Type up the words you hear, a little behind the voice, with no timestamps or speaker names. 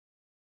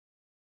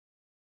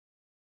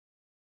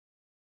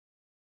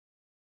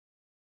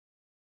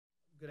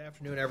Good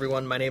afternoon,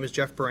 everyone. My name is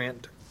Jeff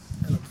Brandt.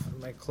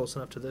 Am I close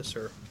enough to this?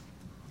 Or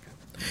okay.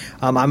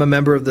 I'm a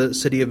member of the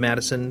City of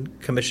Madison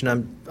Commission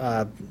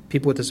on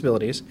People with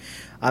Disabilities.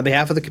 On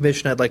behalf of the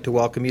Commission, I'd like to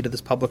welcome you to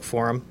this public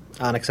forum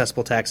on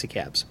accessible taxi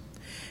cabs.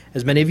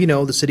 As many of you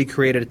know, the City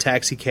created a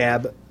taxi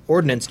cab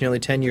ordinance nearly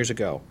 10 years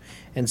ago,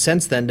 and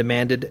since then,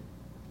 demand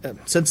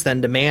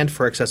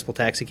for accessible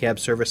taxi cab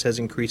service has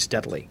increased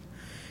steadily.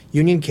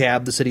 Union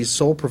Cab, the city's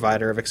sole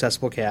provider of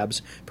accessible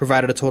cabs,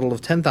 provided a total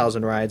of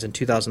 10,000 rides in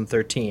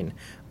 2013,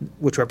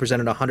 which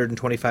represented a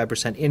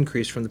 125%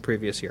 increase from the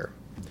previous year.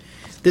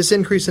 This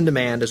increase in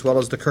demand, as well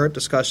as the current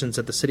discussions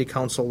at the City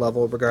Council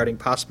level regarding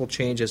possible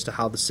changes to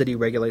how the city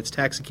regulates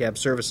taxicab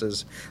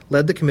services,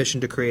 led the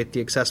Commission to create the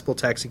Accessible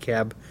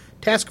Taxicab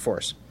Task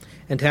Force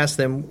and task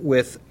them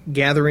with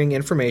gathering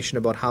information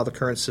about how the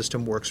current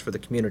system works for the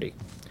community.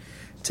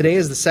 Today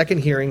is the second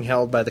hearing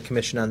held by the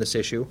Commission on this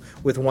issue,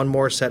 with one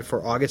more set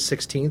for August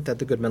 16th at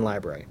the Goodman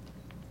Library.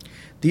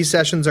 These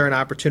sessions are an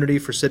opportunity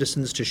for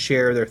citizens to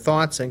share their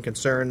thoughts and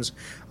concerns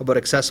about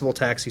accessible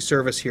taxi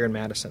service here in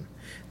Madison.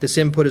 This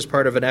input is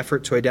part of an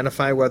effort to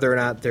identify whether or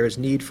not there is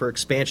need for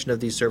expansion of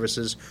these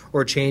services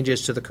or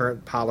changes to the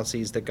current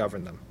policies that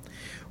govern them.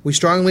 We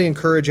strongly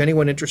encourage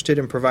anyone interested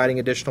in providing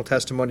additional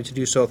testimony to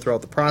do so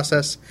throughout the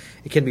process.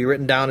 It can be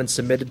written down and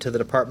submitted to the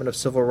Department of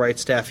Civil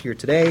Rights staff here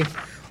today,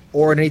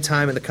 or at any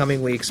time in the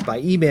coming weeks by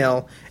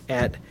email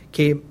at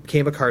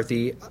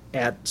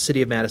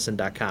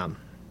kmccarthy@cityofmadison.com.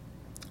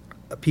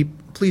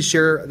 Please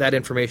share that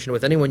information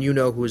with anyone you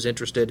know who is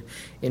interested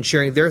in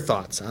sharing their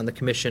thoughts on the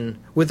Commission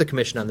with the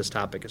Commission on this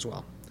topic as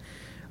well.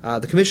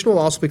 The Commission will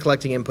also be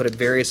collecting input at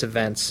various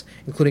events,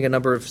 including a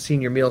number of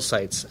senior meal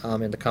sites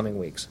in the coming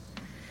weeks.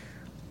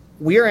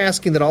 We are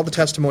asking that all the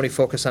testimony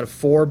focus on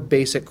 4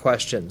 basic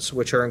questions,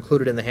 which are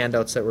included in the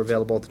handouts that were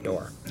available at the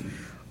door.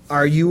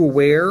 Are you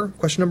aware,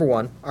 question number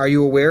 1, are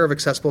you aware of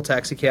accessible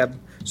taxicab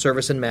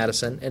service in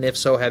Madison, and if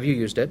so, have you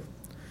used it?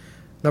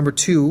 Number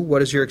 2,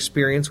 what is your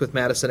experience with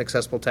Madison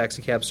accessible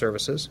taxicab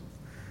services?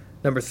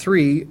 Number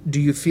 3, do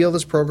you feel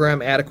this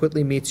program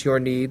adequately meets your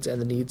needs and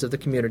the needs of the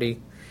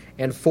community?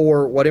 And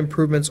 4, what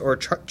improvements or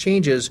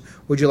changes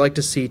would you like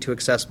to see to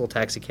accessible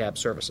taxicab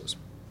services?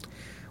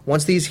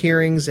 Once these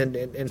hearings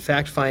and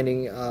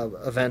fact-finding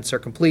events are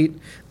complete,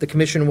 the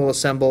Commission will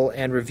assemble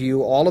and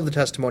review all of the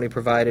testimony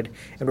provided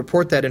and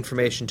report that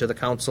information to the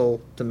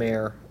Council, the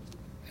Mayor,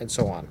 and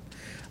so on.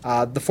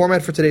 The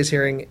format for today's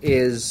hearing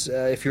is,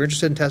 if you're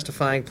interested in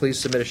testifying, please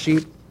submit a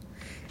sheet,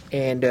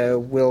 and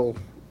we'll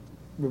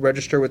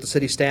register with the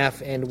city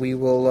staff, and we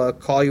will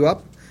call you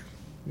up.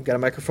 We've got a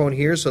microphone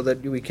here so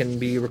that we can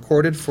be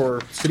recorded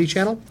for City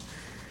Channel.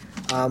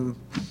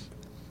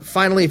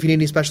 Finally, if you need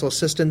any special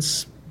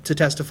assistance to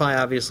testify,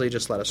 obviously,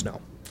 just let us know.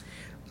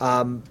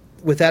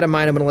 With that in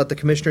mind, I'm going to let the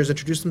commissioners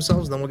introduce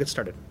themselves, and then we'll get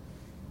started.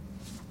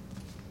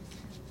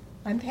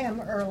 I'm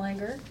Pam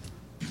Erlanger.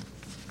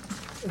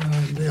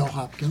 Dale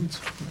Hopkins,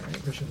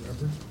 commission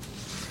member.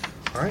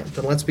 All right,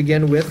 then let's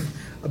begin with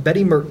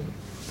Betty Merton.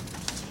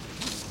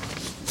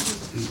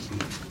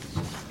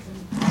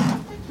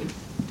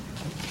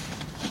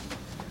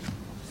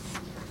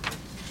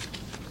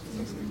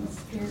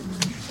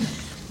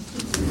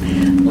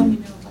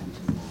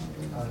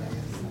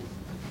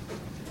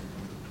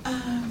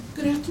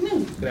 Good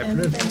afternoon. Good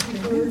afternoon. And thank you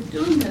for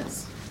doing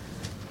this.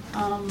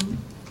 I'm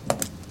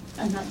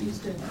not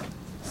used to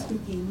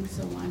speaking,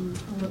 so I'm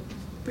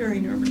very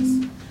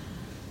nervous.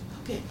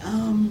 Okay.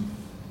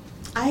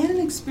 I had an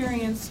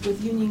experience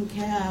with Union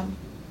Cab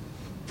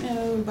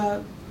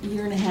about a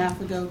year and a half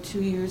ago,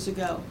 2 years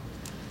ago.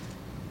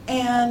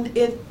 And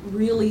it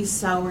really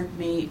soured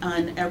me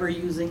on ever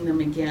using them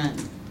again.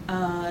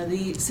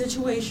 The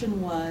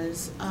situation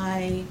was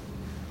I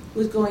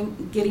was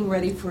getting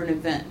ready for an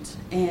event,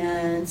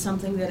 and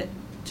something that it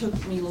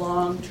took me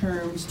long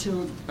terms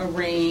to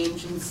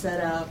arrange and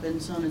set up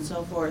and so on and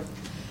so forth.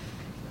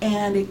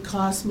 And it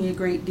cost me a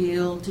great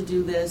deal to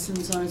do this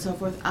and so on and so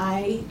forth.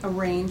 I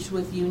arranged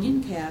with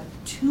Union Cab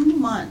 2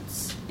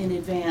 months in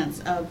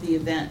advance of the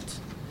event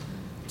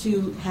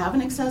to have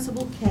an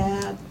accessible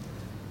cab,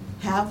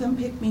 have them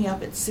pick me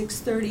up at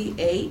 6:30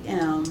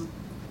 a.m.,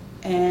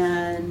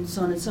 and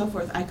so on and so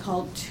forth. I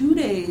called 2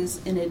 days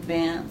in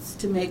advance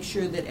to make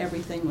sure that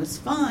everything was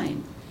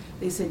fine.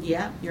 They said,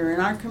 yeah, you're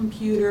in our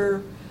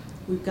computer,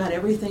 we've got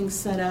everything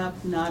set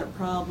up, not a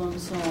problem,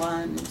 so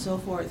on and so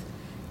forth.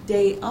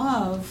 Day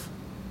of,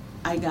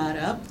 I got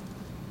up,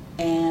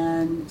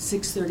 and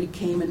 6:30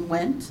 came and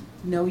went,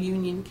 no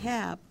Union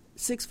Cab.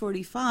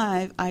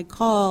 6:45, I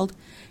called,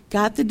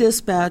 got the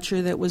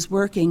dispatcher that was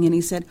working, and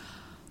he said,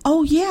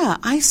 oh yeah,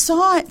 I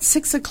saw at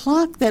 6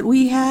 o'clock that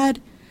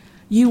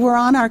you were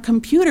on our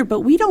computer,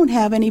 but we don't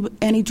have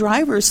any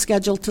drivers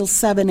scheduled till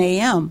 7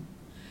 a.m.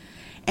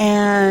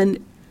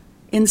 And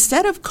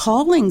instead of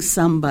calling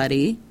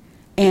somebody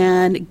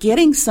and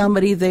getting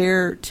somebody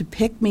there to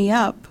pick me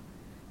up,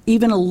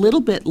 even a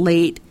little bit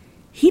late,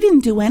 he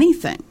didn't do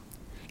anything.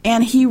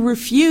 And he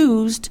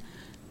refused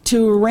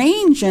to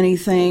arrange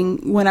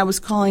anything when I was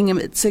calling him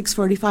at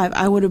 6:45.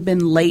 I would have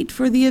been late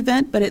for the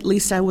event, but at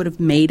least I would have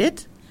made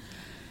it.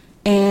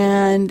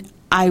 And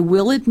I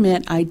will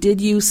admit I did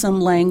use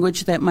some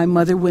language that my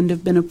mother wouldn't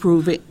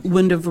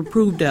have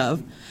approved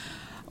of,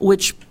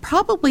 which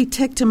probably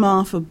ticked him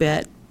off a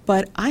bit,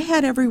 but I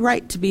had every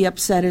right to be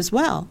upset as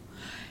well.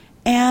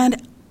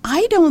 And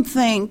I don't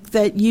think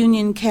that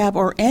Union Cab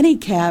or any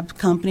cab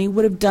company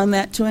would have done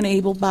that to an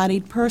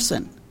able-bodied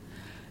person.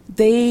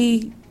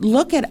 They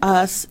look at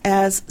us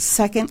as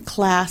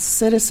second-class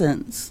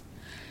citizens,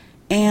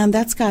 and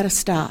that's got to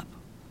stop.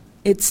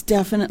 It's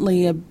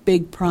definitely a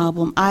big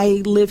problem.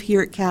 I live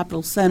here at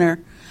Capitol Center,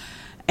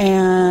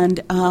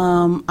 and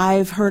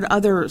I've heard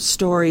other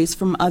stories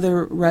from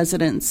other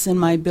residents in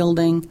my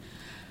building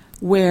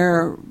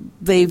where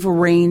they've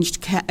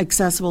arranged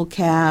accessible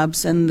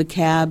cabs and the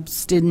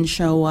cabs didn't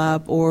show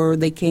up, or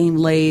they came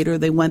late, or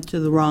they went to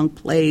the wrong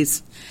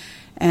place,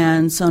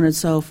 and so on and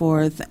so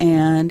forth.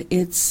 And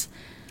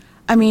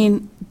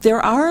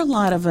there are a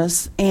lot of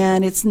us,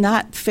 and it's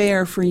not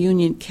fair for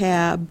Union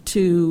Cab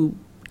to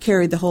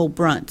carry the whole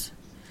brunt.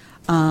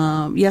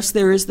 Yes,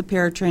 there is the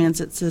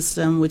paratransit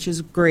system, which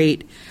is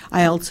great.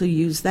 I also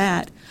use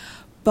that.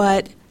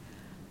 But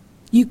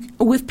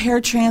with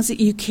paratransit,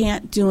 you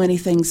can't do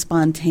anything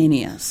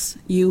spontaneous.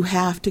 You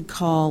have to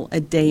call a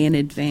day in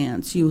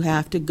advance. You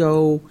have to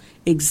go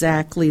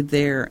exactly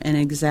there and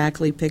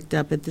exactly picked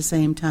up at the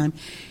same time.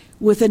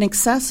 With an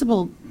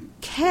accessible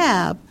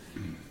cab,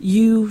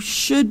 you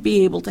should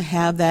be able to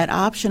have that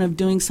option of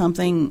doing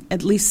something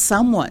at least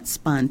somewhat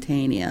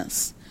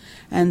spontaneous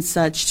and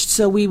such,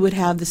 so we would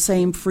have the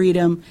same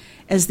freedom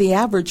as the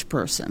average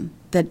person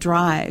that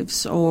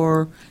drives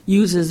or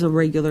uses a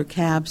regular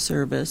cab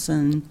service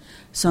and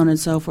so on and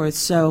so forth.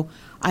 So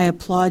I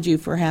applaud you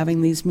for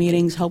having these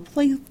meetings.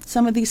 Hopefully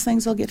some of these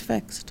things will get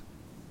fixed.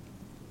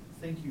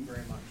 Thank you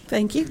very much.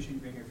 Thank you. I appreciate you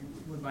being here. If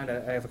you wouldn't mind,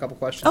 I have a couple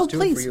questions too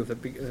please. for you, if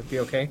it'd be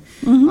okay.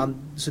 Mhm.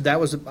 So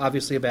that was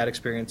obviously a bad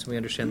experience, and we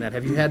understand that.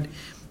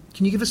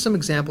 Can you give us some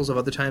examples of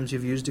other times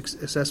you've used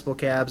accessible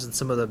cabs and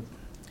some of the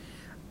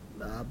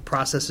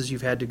processes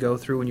you've had to go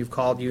through when you've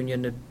called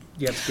Union?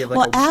 You have to give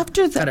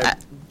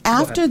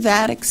after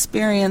that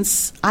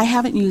experience, I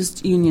haven't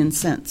used Union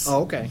since.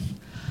 Oh, okay.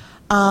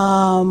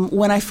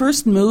 When I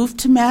first moved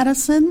to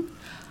Madison,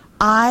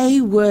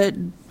 I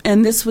would,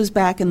 and this was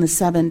back in the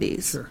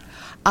 70s, Sure.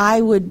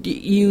 I would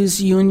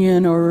use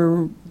Union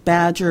or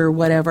Badger or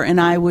whatever, and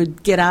I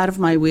would get out of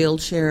my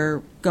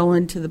wheelchair, go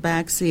into the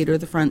back seat or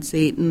the front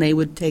seat, and they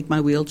would take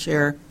my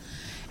wheelchair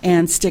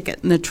and stick it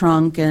in the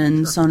trunk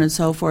and so on and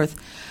so forth.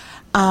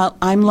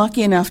 I'm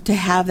lucky enough to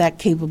have that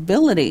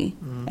capability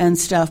and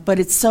stuff, but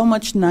it's so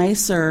much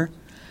nicer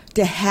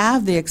to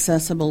have the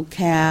accessible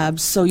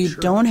cabs so you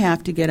don't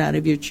have to get out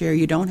of your chair.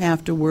 You don't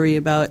have to worry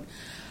about,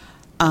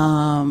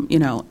 am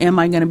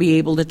I going to be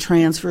able to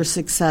transfer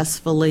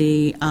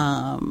successfully?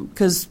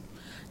 Because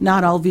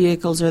not all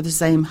vehicles are the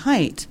same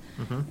height,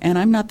 and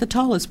I'm not the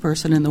tallest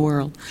person in the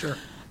world. Sure.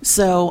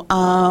 So,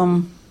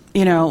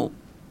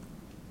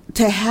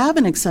 to have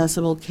an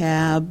accessible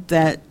cab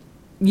that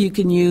you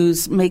can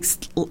use makes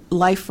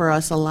life for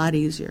us a lot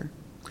easier.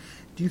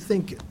 Do you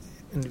think,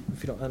 and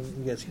if you don't,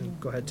 you guys can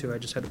go ahead too. I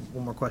just had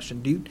one more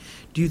question. Do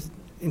you,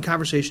 in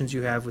conversations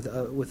you have with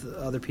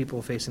other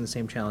people facing the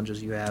same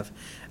challenges you have,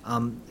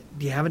 do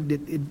you have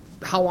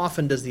how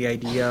often does the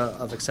idea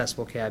of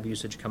accessible cab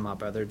usage come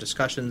up? Are there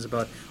discussions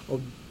about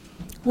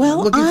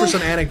looking for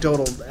some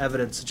anecdotal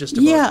evidence just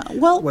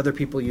about whether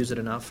people use it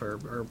enough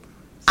or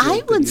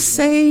I would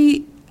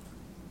say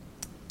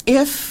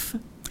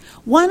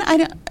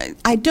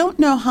I don't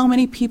know how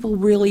many people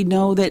really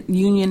know that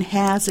Union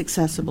has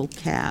accessible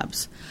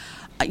cabs.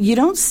 You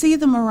don't see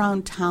them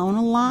around town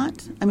a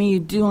lot. I mean, you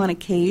do on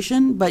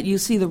occasion, but you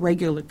see the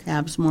regular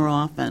cabs more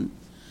often.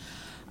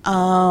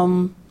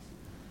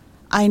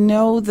 I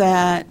know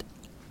that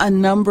a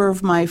number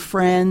of my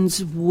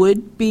friends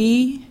would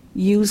be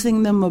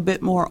using them a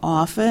bit more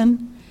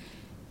often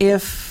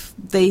if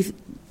they've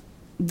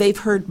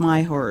heard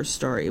my horror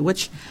story,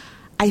 which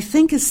I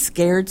think has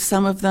scared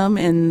some of them,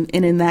 and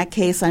in that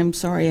case, I'm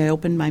sorry I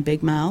opened my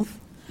big mouth.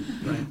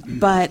 Right.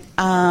 But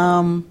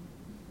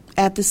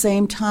at the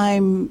same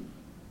time,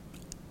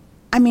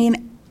 I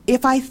mean,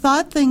 if I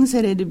thought things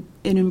had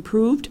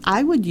improved,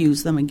 I would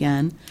use them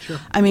again. Sure.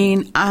 I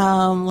mean,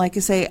 like I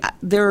say,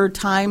 there are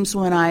times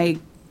when I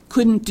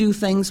couldn't do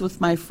things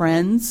with my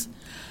friends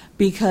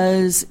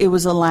because it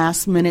was a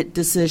last-minute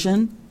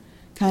decision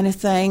kind of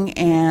thing,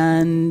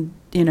 and,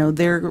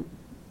 their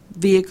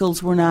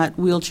vehicles were not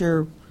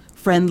wheelchair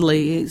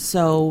friendly,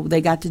 so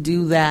they got to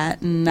do that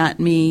and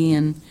not me,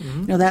 and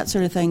that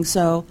sort of thing.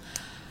 So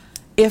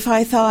if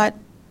I thought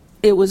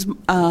it was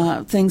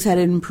things had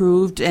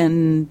improved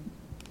and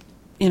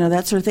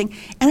that sort of thing,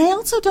 and I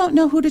also don't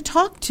know who to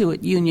talk to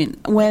at Union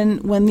when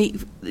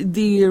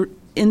the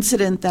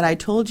incident that I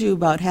told you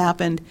about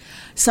happened.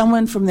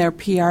 Someone from their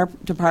PR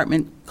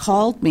department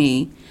called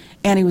me,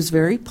 and he was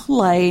very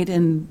polite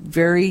and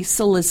very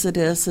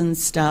solicitous and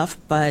stuff,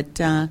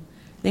 but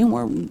they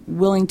weren't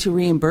willing to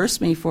reimburse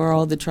me for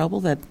all the trouble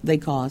that they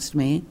caused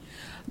me.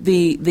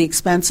 The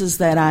expenses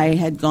that I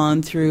had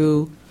gone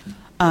through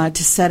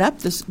to set up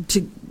this,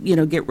 to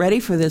get ready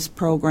for this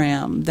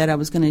program that I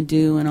was going to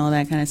do and all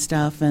that kind of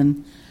stuff.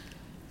 And,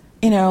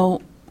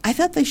 I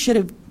thought they should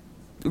have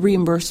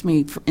reimbursed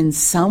me in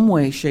some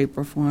way, shape,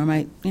 or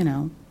form.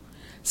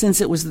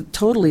 Since it was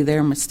totally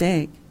their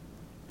mistake,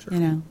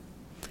 Sure.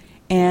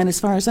 And as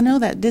far as I know,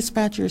 that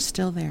dispatcher is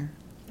still there.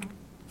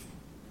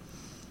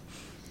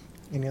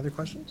 Any other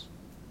questions?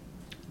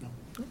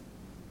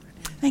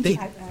 Thank you.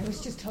 I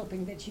was just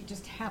hoping that you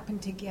just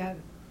happened to get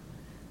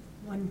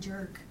one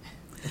jerk.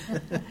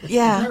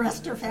 Yeah. The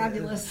rest are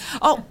fabulous.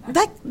 Oh,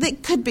 that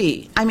could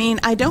be. I mean,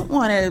 I don't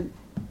want to,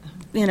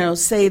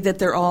 say that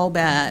they're all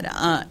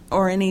bad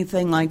or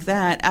anything like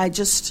that.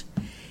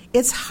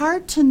 It's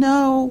hard to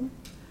know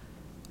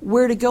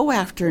where to go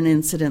after an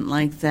incident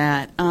like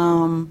that.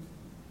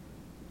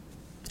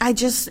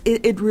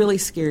 It really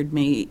scared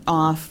me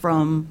off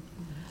from.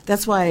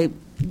 That's why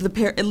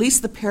at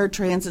least the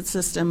paratransit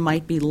system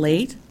might be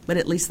late, but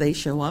at least they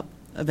show up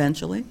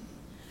eventually.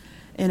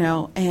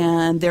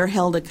 And they're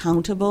held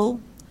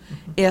accountable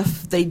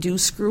if they do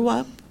screw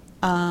up,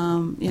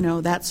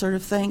 that sort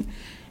of thing.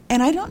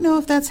 And I don't know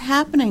if that's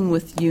happening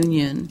with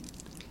Union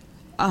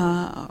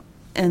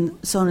and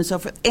so on and so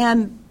forth.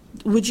 And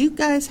would you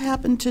guys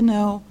happen to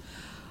know,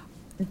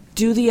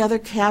 do the other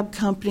cab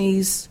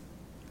companies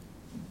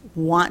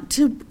want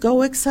to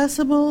go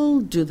accessible?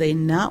 Do they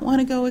not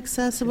want to go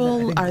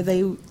accessible? I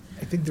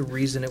think the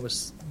reason it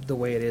was the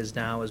way it is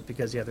now is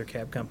because the other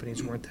cab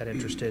companies weren't that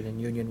interested,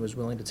 and Union was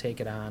willing to take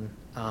it on,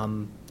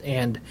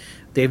 and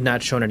they've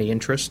not shown any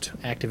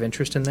active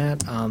interest in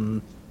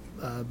that.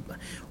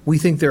 We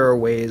think there are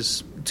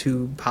ways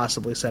to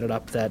possibly set it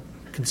up that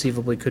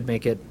conceivably could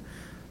make it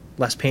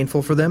less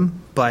painful for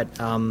them, but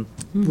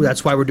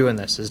that's why we're doing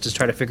this, is just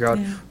trying to figure out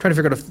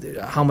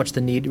how much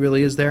the need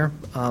really is there,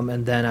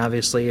 and then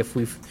obviously if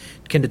we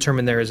can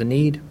determine there is a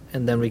need,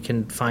 and then we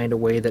can find a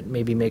way that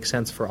maybe makes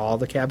sense for all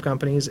the cab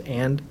companies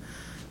and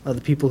the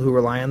people who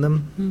rely on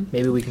them,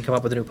 maybe we can come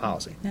up with a new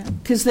policy.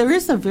 Because there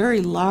is a very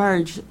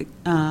large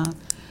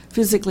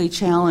physically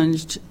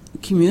challenged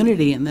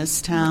community in this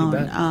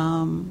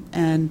town,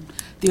 and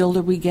the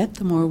older we get,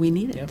 the more we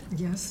need it. Yep.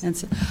 Yes. And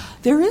so,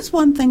 there is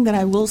one thing that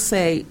I will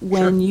say: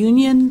 when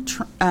Union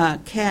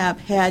Cab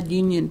had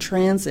Union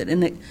Transit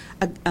and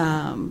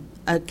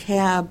a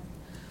cab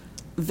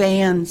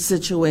van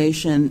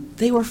situation,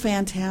 they were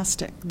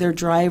fantastic. Their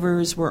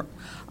drivers were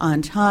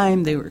on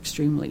time. They were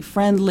extremely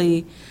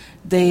friendly.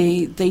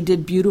 They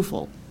did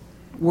beautiful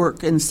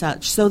work and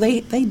such. So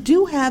they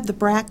do have the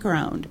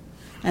background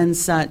and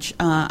such.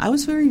 I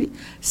was very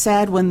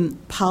sad when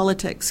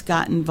politics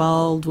got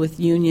involved with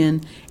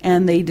Union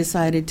and they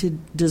decided to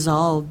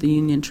dissolve the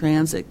Union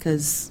Transit,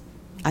 because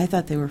I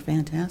thought they were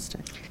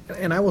fantastic.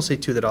 And I will say,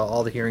 too, that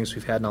all the hearings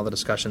we've had and all the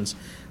discussions,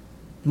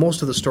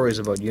 most of the stories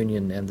about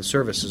Union and the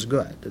service is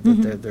good.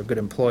 They're good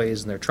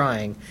employees and they're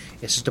trying.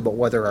 It's just about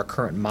whether our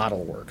current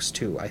model works,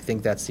 too. I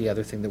think that's the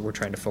other thing that we're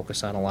trying to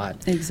focus on a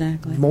lot.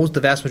 Exactly.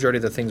 The vast majority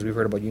of the things we've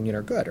heard about Union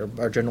are good, or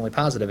are generally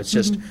positive. It's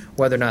just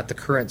whether or not the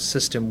current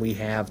system we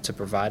have to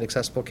provide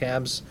accessible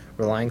cabs,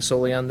 relying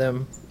solely on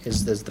them,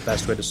 is the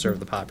best way to serve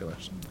the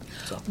populace.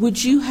 So.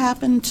 Would you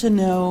happen to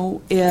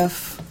know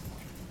if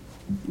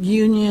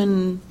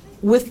Union,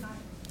 with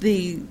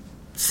the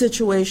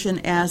situation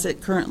as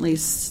it currently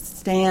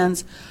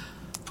stands,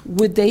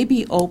 would they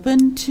be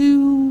open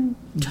to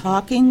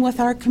talking with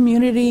our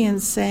community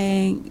and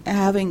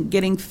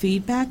getting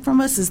feedback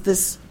from us? Is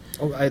this,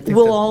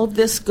 will all of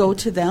this go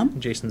to them?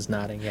 Jason's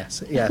nodding. Yes,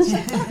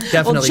 definitely.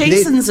 Well,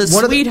 Jason's a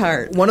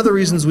sweetheart. One of the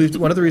reasons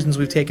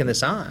we've taken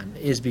this on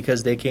is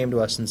because they came to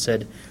us and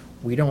said,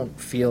 we don't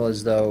feel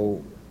as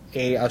though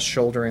us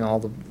shouldering all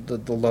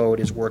the load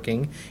is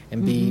working,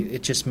 and B,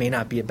 it just may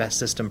not be a best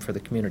system for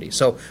the community.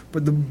 So,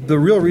 but the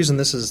real reason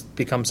this has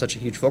become such a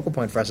huge focal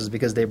point for us is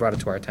because they brought it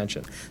to our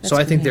attention. So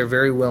I think they're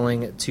very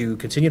willing to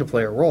continue to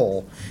play a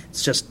role.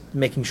 It's just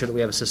making sure that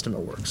we have a system that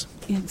works.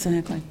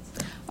 Exactly.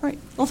 All right.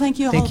 Well, thank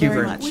you all Thank you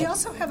very very much. We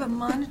also have a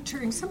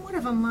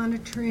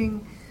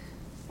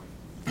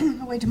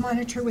way to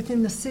monitor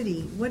within the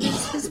city. What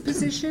is his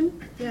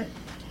position?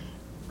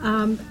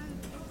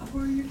 Who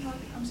are you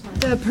talking? I'm sorry.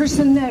 The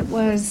person that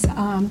was,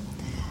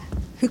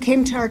 who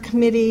came to our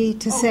committee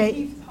to say.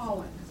 Keith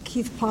Pollack.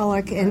 Keith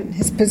Pollack, and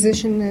his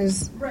position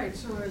is. Right,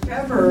 so if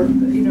ever,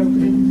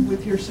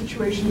 with your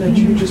situation that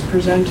you just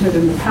presented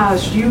in the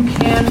past, you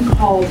can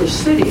call the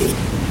city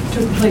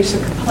to place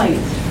a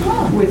complaint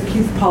with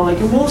Keith Pollack,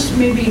 and we'll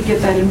maybe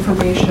get that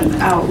information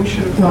out. We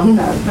should have done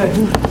that,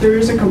 but there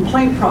is a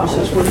complaint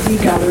process where he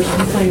gathers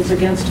complaints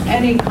against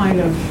any kind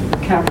of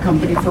cab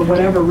company for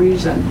whatever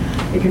reason.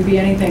 It can be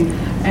anything,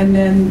 and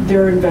then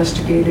they're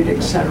investigated,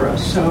 etc.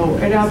 So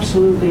it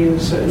absolutely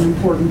is an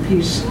important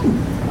piece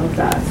of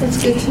that.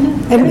 That's good to know.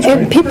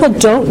 And people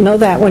don't know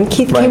that. When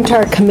Keith came to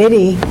our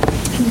committee,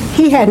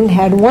 he hadn't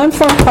had one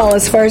phone call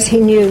as far as he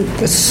knew.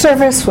 The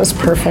service was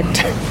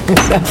perfect.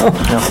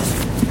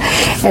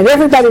 And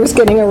everybody was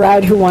getting a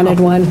ride who wanted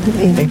one.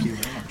 Thank you.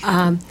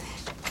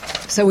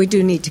 So we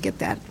do need to get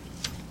that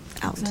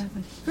out.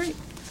 Exactly. Great.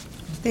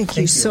 Thank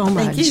you so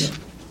much. Thank you.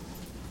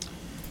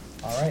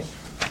 All right.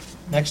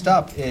 Next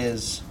up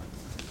is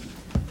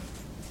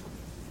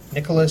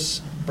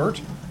Nicholas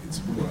Burt. It's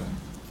Bua.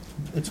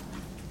 It's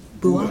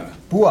Bua.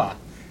 Bua.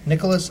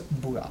 Nicholas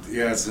Bua.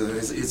 Yeah, it's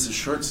a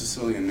short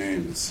Sicilian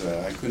name. It's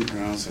I couldn't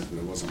pronounce it, but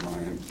it wasn't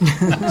mine.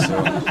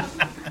 So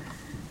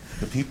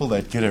the people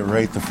that get it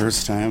right the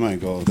first time, I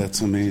go,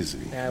 "That's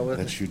amazing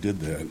that you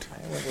did that."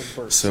 I went with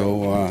Burt.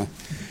 So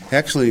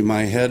actually,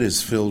 my head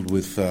is filled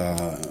with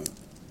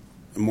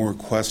more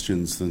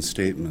questions than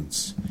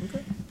statements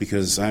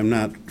because I'm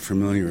not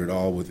familiar at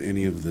all with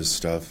any of this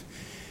stuff.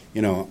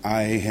 You know,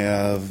 I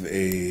have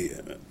a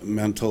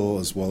mental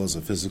as well as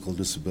a physical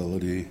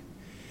disability,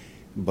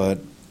 but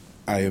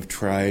I have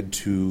tried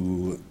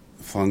to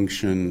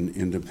function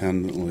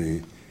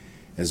independently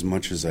as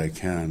much as I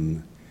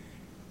can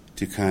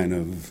to kind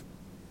of,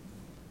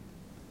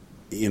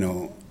 you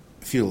know,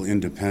 feel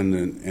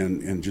independent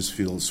and just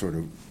feel sort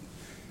of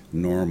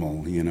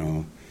normal, you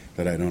know,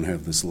 that I don't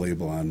have this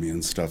label on me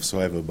and stuff. So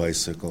I have a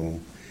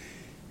bicycle,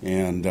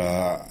 and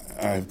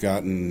I've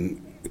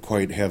gotten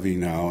quite heavy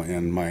now,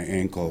 and my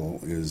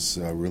ankle is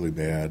really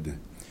bad.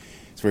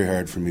 It's very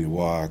hard for me to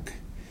walk,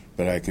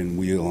 but I can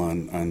wheel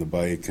on the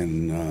bike,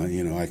 and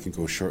you know, I can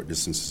go short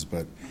distances,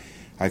 but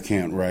I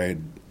can't ride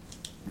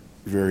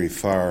very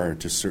far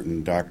to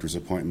certain doctor's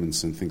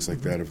appointments and things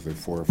like that if they're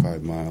 4 or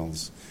 5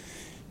 miles,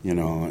 you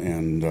know.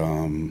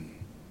 And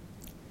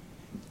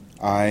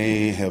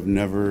I have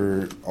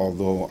never,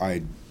 although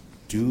I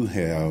do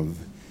have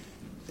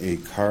a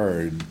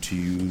card to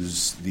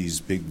use these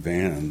big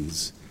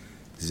vans,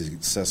 these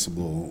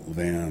accessible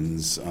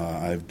vans,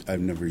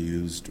 I've never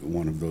used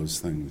one of those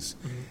things.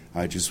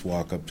 I just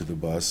walk up to the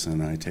bus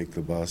and I take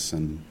the bus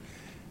and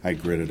I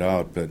grit it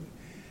out. But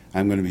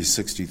I'm going to be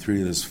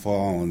 63 this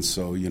fall, and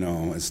so, you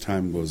know, as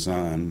time goes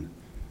on,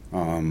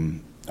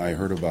 I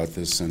heard about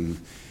this and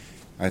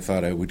I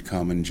thought I would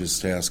come and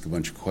just ask a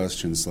bunch of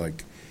questions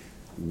like,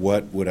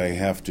 what would I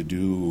have to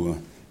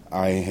do?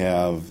 I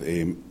have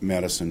a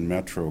Madison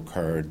Metro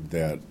card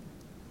that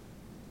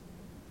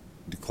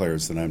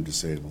declares that I'm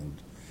disabled.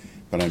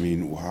 But I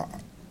mean,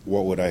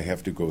 what would I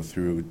have to go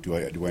through? Do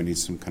I need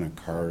some kind of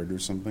card or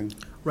something?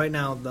 Right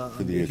now,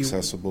 For the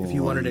accessible if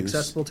you want an use?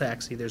 accessible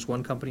taxi, there's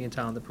one company in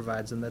town that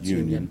provides them. That's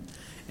Union. Union.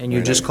 And you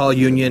Right. just call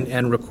Union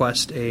and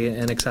request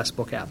an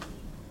accessible cab.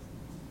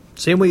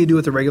 Same way you do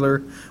with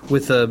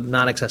a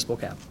non-accessible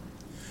cab.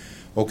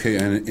 Okay,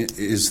 and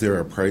is there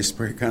a price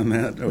break on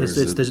that? Or It's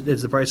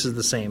the price is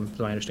the same,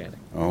 to my understanding.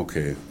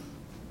 Okay,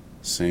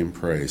 same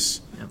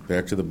price. Yeah.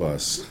 Back to the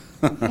bus.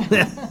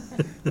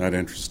 Not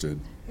interested.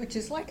 Which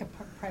is like a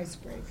price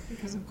break,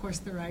 because of course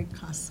the ride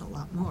costs a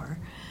lot more.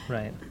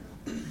 Right.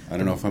 I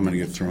don't know if I'm going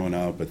to get thrown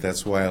out, but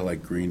that's why I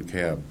like Green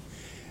Cab.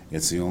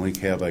 It's the only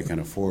cab I can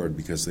afford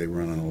because they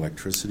run on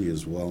electricity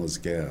as well as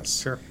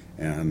gas. Sure.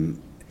 And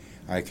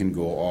I can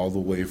go all the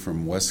way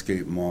from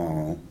Westgate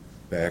Mall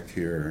back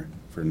here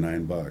for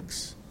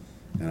 $9.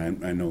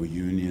 And I know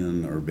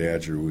Union or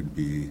Badger would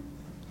be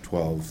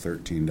 $12,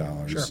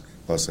 $13. Sure.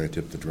 Plus I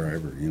tip the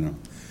driver, you know.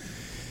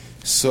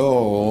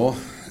 So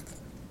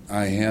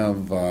I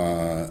have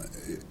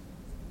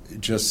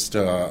just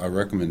a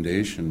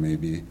recommendation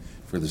maybe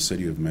for the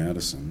city of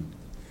Madison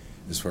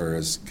as far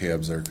as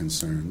cabs are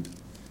concerned,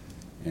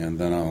 and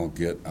then I'll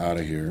get out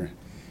of here.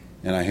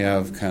 And I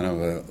have kind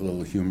of a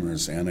little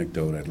humorous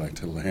anecdote I'd like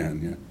to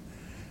land.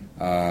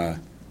 Yeah.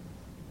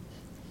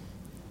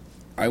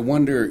 I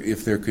wonder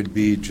if there could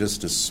be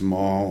just a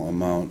small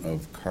amount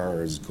of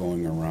cars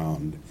going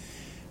around.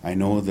 I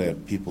know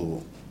that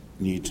people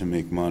need to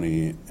make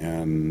money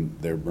and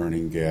they're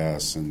burning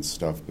gas and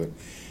stuff, but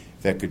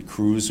that could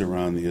cruise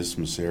around the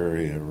Isthmus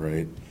area,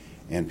 right?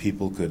 And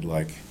people could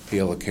like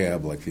hail a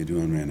cab like they do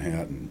in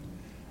Manhattan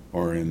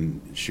or in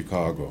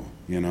Chicago,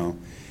 you know?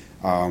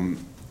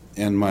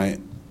 And my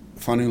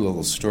funny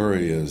little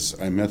story is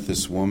I met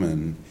this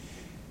woman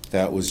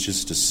that was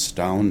just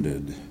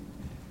astounded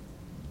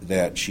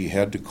that she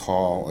had to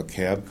call a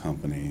cab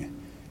company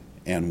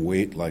and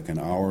wait like an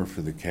hour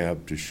for the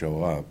cab to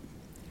show up.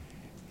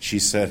 She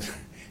said,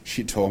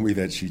 she told me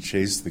that she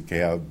chased the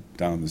cab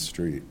down the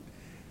street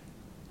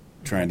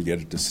trying to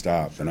get it to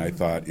stop. And I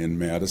thought, in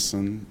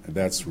Madison,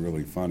 that's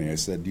really funny. I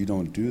said, you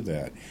don't do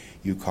that.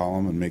 You call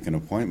them and make an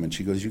appointment.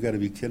 She goes, you got to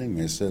be kidding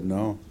me. I said,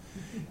 no.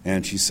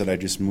 And she said, I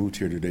just moved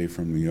here today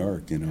from New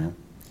York, you know.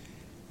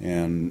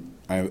 And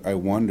I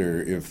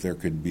wonder if there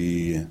could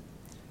be,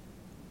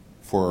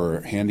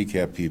 for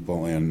handicapped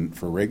people and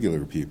for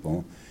regular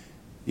people,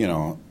 you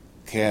know,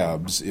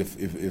 cabs, if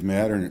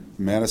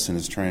Madison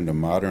is trying to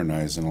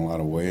modernize in a lot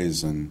of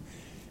ways, and,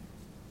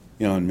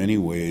 you know, in many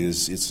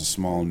ways, it's a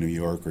small New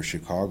York or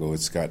Chicago.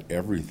 It's got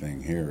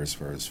everything here as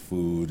far as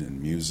food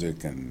and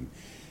music and,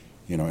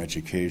 you know,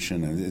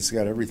 education, and it's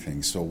got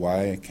everything. So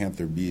why can't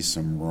there be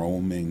some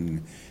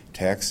roaming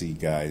taxi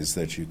guys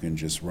that you can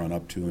just run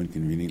up to and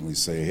conveniently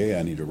say, hey,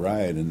 I need a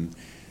ride, and,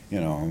 you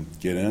know,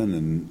 get in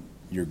and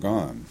you're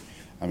gone.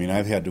 I mean,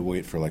 I've had to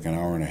wait for like an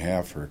hour and a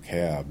half for a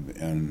cab,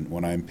 and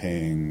when I'm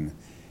paying,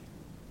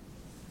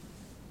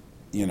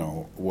 you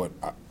know, what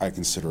I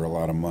consider a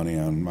lot of money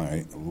on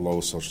my low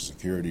Social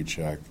Security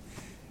check,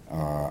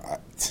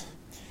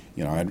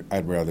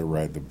 I'd rather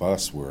ride the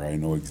bus where I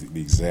know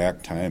the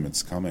exact time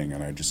it's coming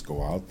and I just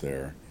go out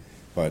there.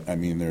 But I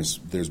mean, there's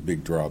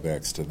big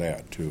drawbacks to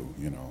that too.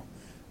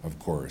 Of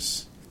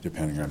course,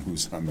 depending on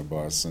who's on the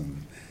bus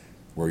and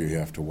where you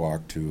have to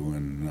walk to,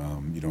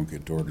 and you don't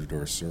get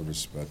door-to-door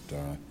service. But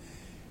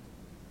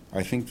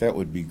I think that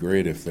would be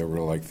great if there were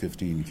like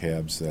 15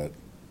 cabs that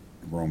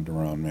roamed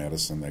around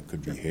Madison that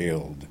could be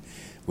hailed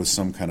with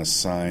some kind of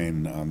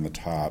sign on the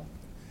top,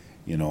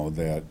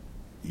 that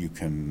you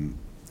can,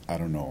 I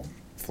don't know,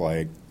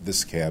 flag,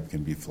 this cab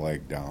can be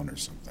flagged down or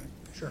something.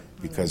 Sure.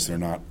 Because they're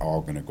not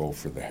all going to go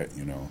for that,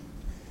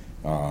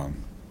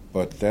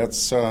 But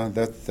that's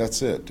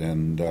it,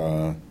 and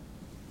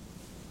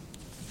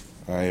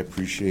I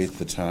appreciate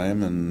the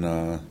time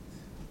and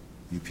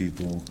you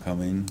people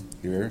coming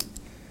here,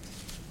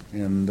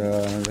 and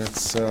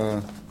that's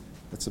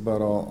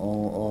about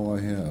all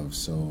I have.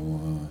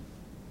 So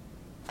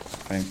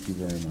thank you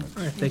very much.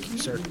 All right, thank you,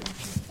 sir.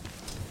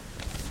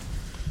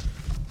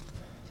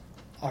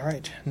 All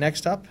right,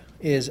 next up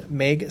is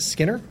Meg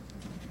Skinner.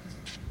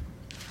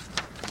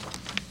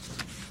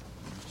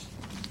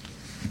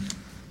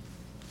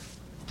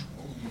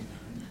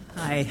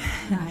 Hi.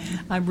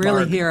 I'm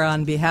really here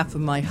on behalf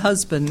of my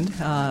husband,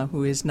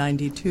 who is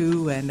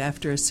 92, and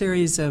after a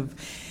series of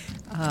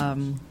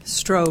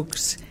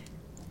strokes,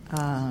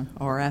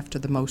 or after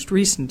the most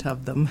recent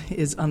of them,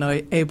 is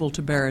unable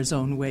to bear his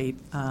own weight,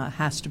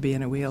 has to be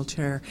in a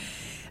wheelchair.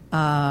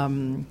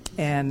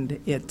 And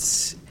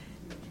it's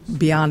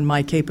beyond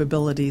my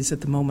capabilities at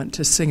the moment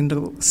to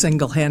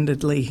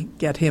single-handedly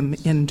get him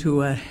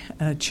into a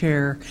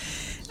chair,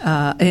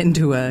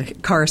 into a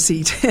car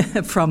seat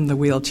from the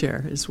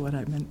wheelchair, is what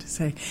I meant to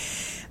say.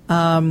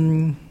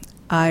 I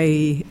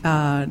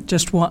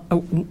just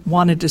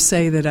wanted to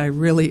say that I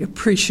really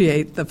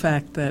appreciate the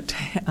fact that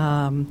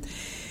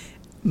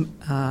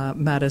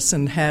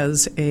Madison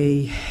has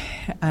an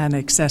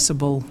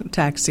accessible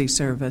taxi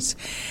service.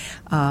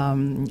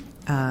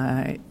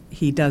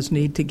 He does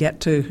need to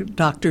get to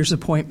doctor's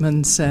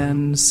appointments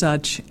and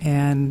such,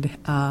 and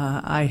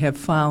I have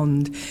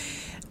found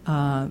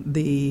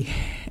the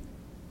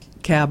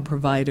cab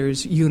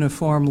providers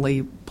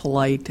uniformly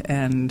polite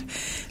and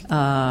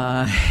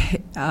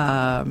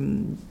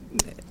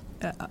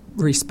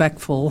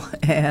respectful,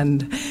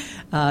 and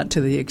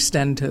to the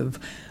extent of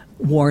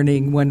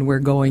warning when we're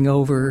going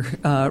over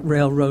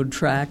railroad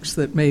tracks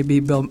that may be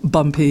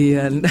bumpy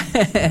and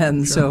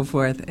and Sure. so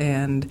forth.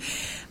 And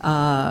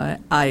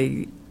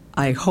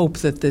I hope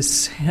that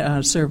this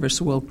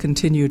service will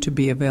continue to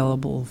be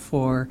available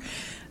for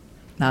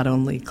not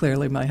only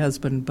clearly my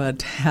husband,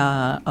 but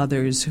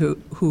others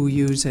who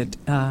use it.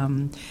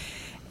 And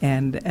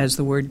as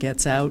the word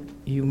gets out,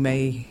 you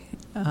may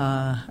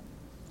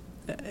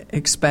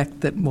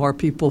expect that more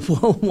people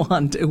will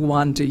want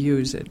to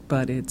use it.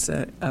 But it's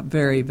a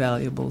very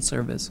valuable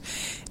service,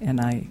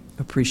 and I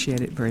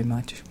appreciate it very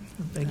much.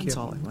 Thank you. That's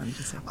all I wanted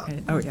to say.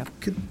 Oh, yeah.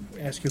 Could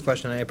I ask you a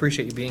question? I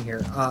appreciate you being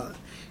here.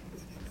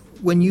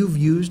 When you've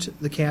used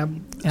the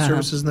cab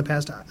services in the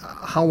past,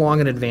 how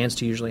long in advance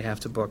do you usually have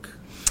to book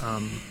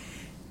an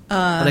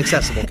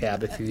accessible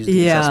cab if you use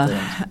the accessible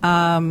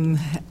ones?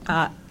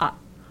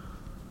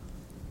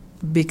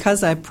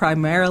 Because I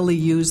primarily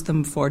use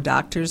them for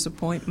doctor's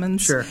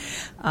appointments, Sure.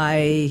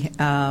 I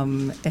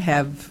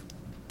have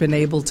been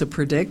able to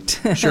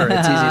predict. Sure,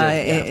 it's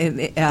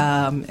easy to,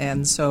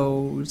 and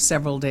so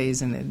several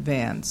days in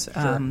advance.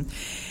 Sure.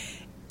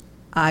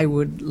 I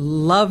would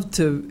love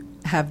to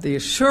have the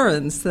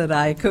assurance that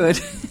I could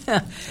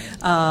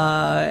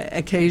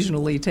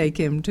occasionally take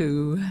him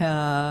to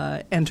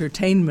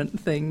entertainment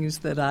things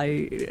that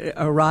I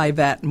arrive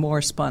at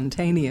more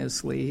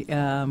spontaneously.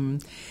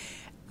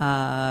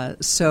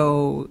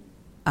 So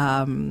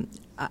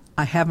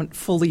I haven't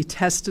fully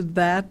tested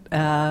that,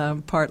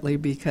 partly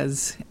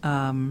because,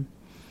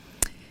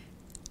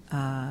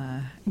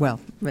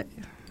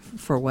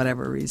 for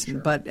whatever reason.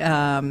 Sure. But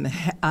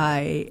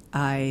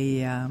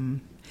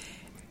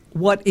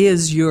what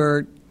is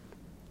your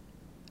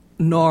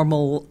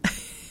normal?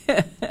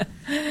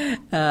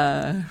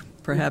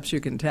 Perhaps you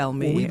can tell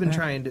me. Well, we've been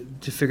trying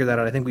to figure that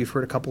out. I think we've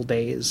heard a couple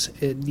days.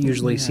 It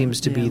usually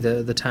seems to be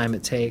the time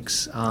it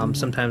takes.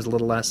 Sometimes a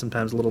little less,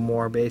 sometimes a little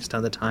more, based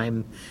on the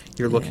time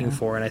you're looking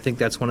for. And I think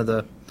that's one of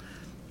the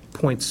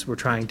points we're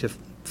trying to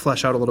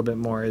flesh out a little bit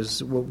more.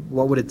 Is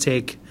what would it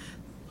take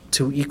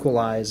to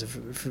equalize?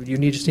 If you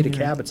just need a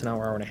cab, it's an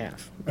hour, hour and a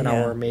half, an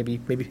hour, maybe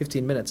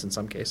 15 minutes in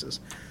some cases.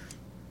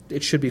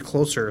 It should be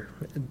closer,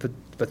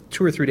 but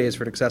 2 or 3 days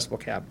for an accessible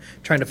cab.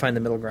 Trying to find the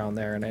middle ground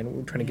there, and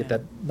we're trying to get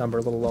that number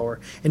a little lower,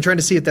 and trying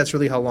to see if that's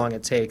really how long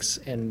it takes,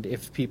 and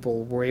if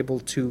people were able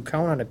to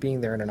count on it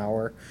being there in an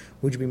hour,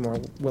 would you be more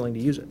willing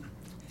to use it?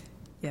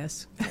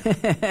 Yes.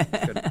 Good.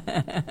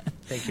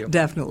 Thank you.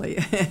 Definitely.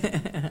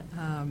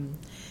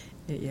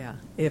 Yeah.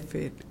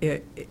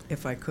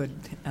 If I could,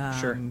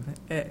 Sure.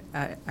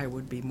 I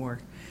would be more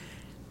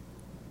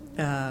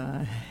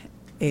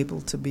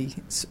able to be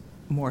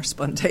more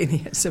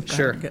spontaneous about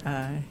Sure.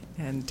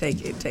 and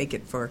take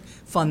it for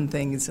fun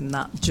things and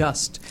not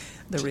just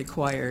the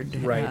required.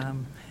 Right.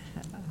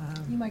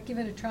 You might give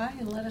it a try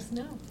and let us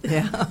know.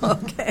 Yeah.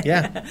 Okay.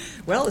 Yeah.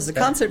 Well, there's a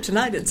concert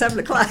tonight at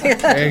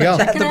 7:00. There you go.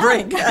 At the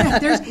brink.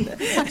 There's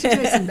Dr.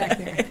 Jason back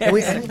there.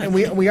 And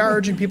we are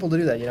urging people to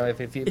do that. You know,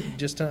 if you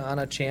just on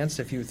a chance,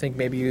 if you think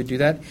maybe you would do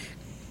that,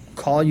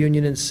 call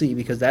union and see,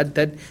 because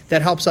that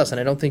helps us. And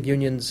I don't think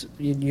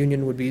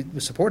union would be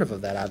supportive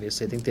of that.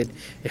 Obviously, I think that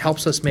it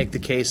helps us make the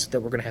case that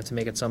we're going to have to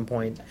make at some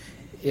point.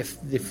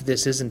 If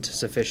this isn't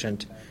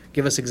sufficient,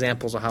 give us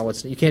examples of how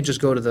it's. You can't just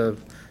go to the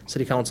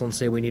city council and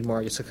say we need more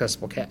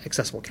accessible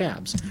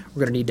cabs.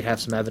 We're going to need to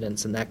have some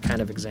evidence, and that kind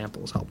of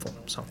example is helpful.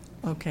 So,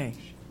 Okay.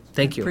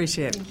 thank you.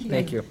 Appreciate it.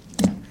 Thank you.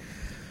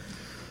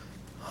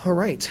 All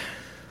right.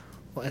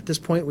 Well, at this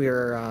point, we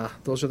are.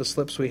 Those are the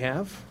slips we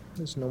have.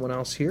 There's no one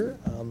else here.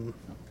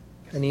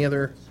 Any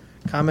other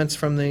comments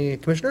from the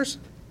commissioners?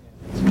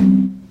 Do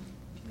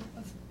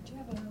you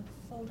have a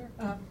folder,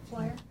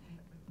 flyer?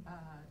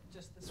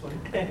 Just this one.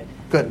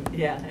 Good.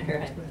 Yeah,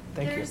 right.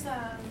 Thank you. There's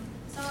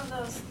some of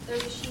those,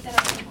 there's a sheet that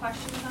has some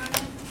questions on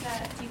it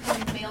that you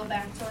can mail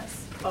back to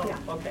us. Oh,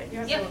 okay.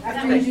 Yep,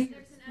 After there's you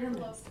an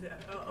envelope.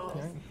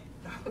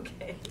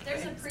 Okay.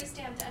 There's a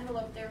pre-stamped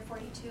envelope there for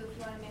you too, if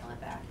you want to mail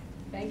it back.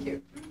 Thank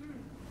you.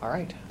 All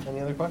right. Any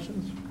other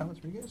questions, comments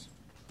for you guys?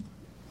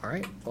 All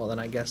right. Well, then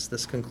I guess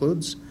this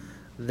concludes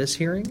this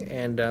hearing,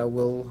 and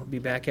we'll be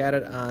back at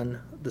it on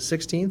the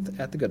 16th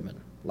at the Goodman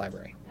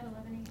Library At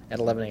 11 a.m. at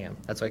 11 a.m.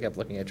 That's why I kept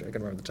looking at you. I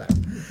couldn't remember the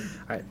time.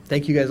 All right.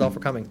 Thank you guys all for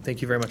coming.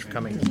 Thank you very much for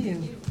coming. Thank you.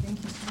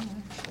 Thank you so much.